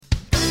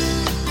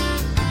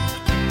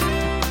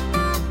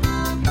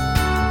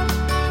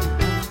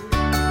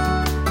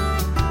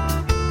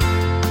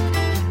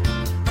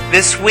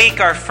This week,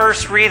 our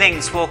first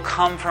readings will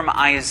come from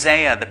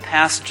Isaiah, the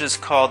passages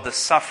called the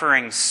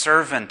Suffering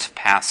Servant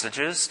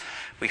passages.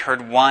 We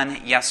heard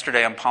one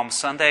yesterday on Palm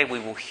Sunday. We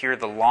will hear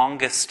the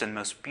longest and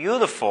most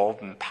beautiful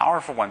and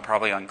powerful one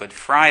probably on Good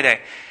Friday.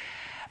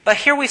 But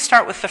here we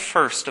start with the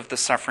first of the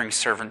Suffering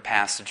Servant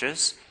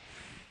passages.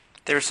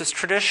 There's this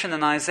tradition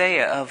in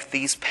Isaiah of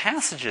these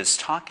passages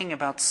talking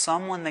about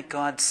someone that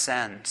God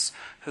sends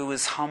who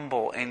is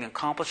humble and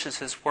accomplishes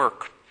his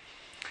work.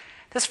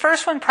 This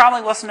first one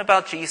probably wasn't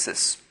about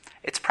Jesus.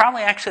 It's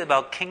probably actually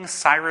about King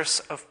Cyrus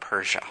of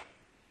Persia.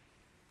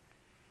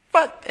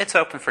 But it's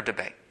open for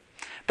debate.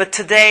 But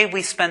today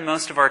we spend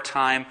most of our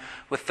time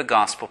with the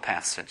gospel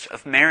passage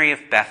of Mary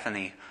of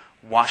Bethany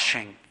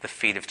washing the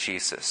feet of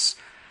Jesus.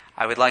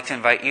 I would like to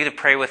invite you to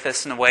pray with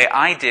us in the way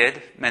I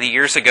did many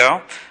years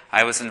ago.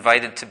 I was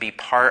invited to be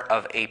part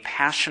of a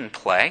passion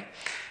play,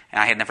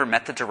 and I had never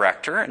met the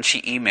director, and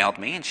she emailed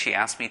me and she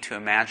asked me to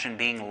imagine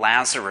being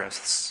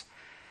Lazarus,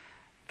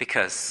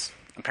 because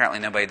apparently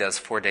nobody does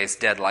 4 days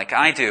dead like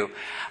I do,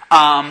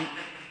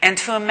 and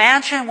to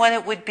imagine what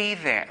it would be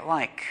there,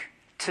 like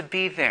to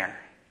be there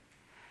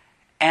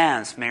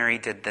as Mary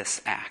did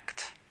this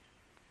act.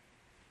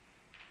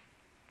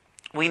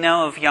 We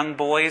know of young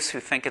boys who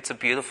think it's a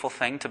beautiful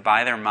thing to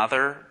buy their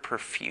mother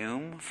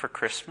perfume for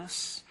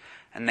Christmas,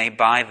 and they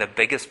buy the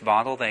biggest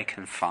bottle they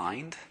can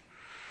find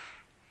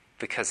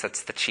because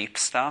that's the cheap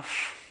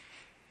stuff.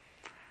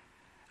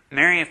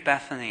 Mary of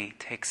Bethany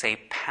takes a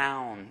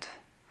pound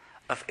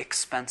of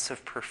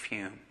expensive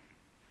perfume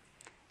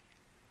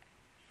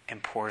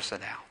and pours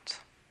it out.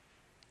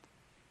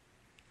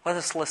 Let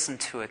us listen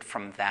to it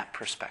from that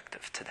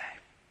perspective today.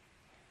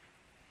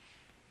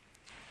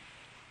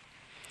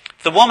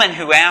 The woman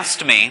who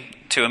asked me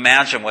to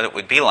imagine what it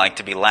would be like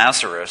to be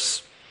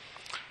Lazarus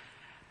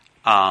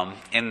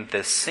in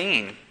this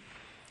scene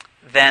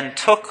then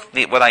took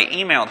what I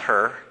emailed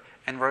her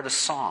and wrote a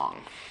song.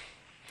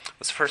 It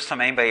was the first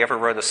time anybody ever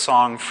wrote a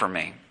song for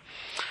me.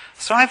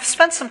 So I've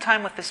spent some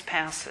time with this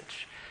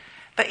passage.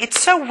 But it's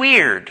so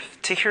weird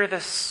to hear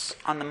this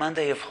on the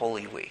Monday of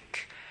Holy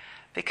Week,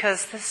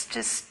 because this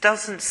just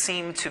doesn't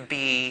seem to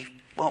be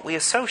what we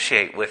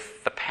associate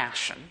with the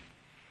Passion,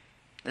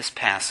 this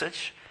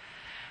passage.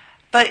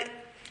 But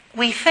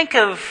we think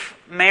of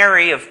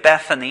Mary of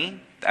Bethany.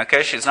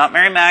 Okay, she's not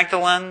Mary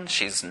Magdalene.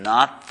 She's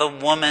not the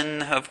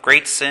woman of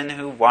great sin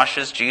who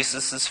washes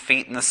Jesus'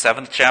 feet in the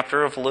 7th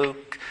chapter of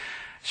Luke.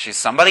 She's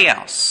somebody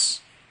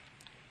else.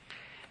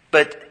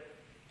 But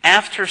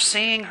after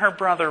seeing her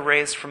brother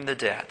raised from the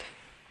dead,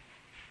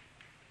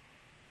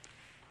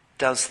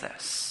 does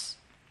this.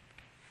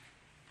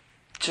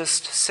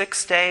 Just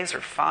 6 days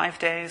or 5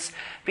 days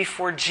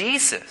before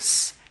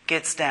Jesus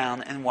gets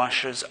down and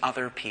washes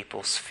other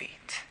people's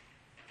feet.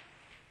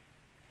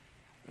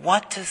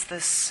 What does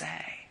this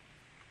say?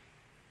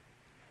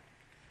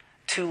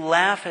 To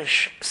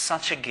lavish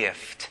such a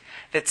gift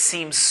that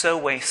seems so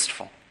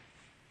wasteful.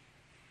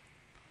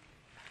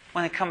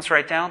 When it comes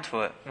right down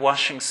to it,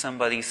 washing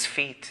somebody's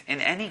feet,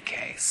 in any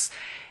case,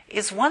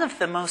 is one of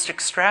the most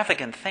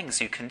extravagant things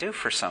you can do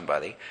for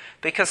somebody,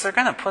 because they're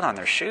going to put on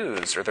their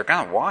shoes or they're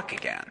going to walk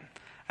again.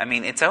 I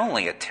mean, it's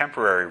only a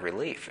temporary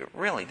relief. It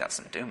really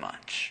doesn't do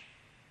much.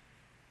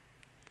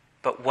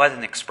 But what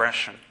an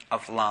expression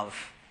of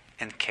love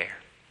and care.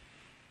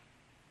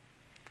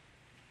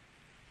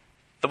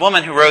 The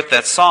woman who wrote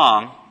that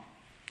song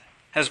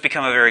has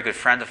become a very good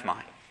friend of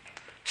mine.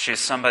 She is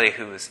somebody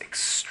who is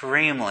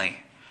extremely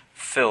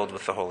filled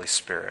with the Holy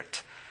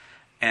Spirit.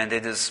 And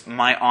it is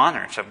my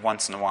honor to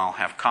once in a while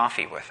have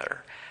coffee with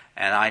her.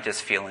 And I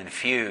just feel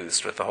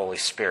infused with the Holy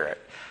Spirit.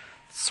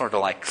 It's sort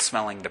of like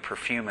smelling the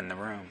perfume in the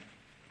room.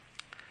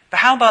 But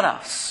how about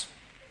us?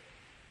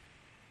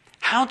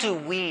 How do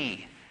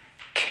we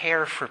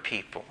care for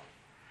people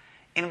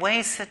in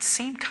ways that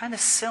seem kind of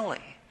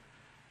silly,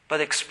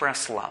 but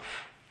express love?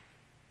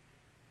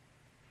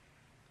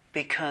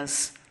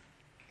 Because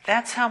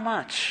that's how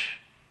much,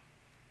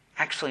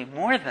 actually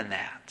more than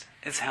that,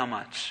 is how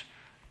much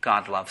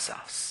God loves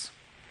us.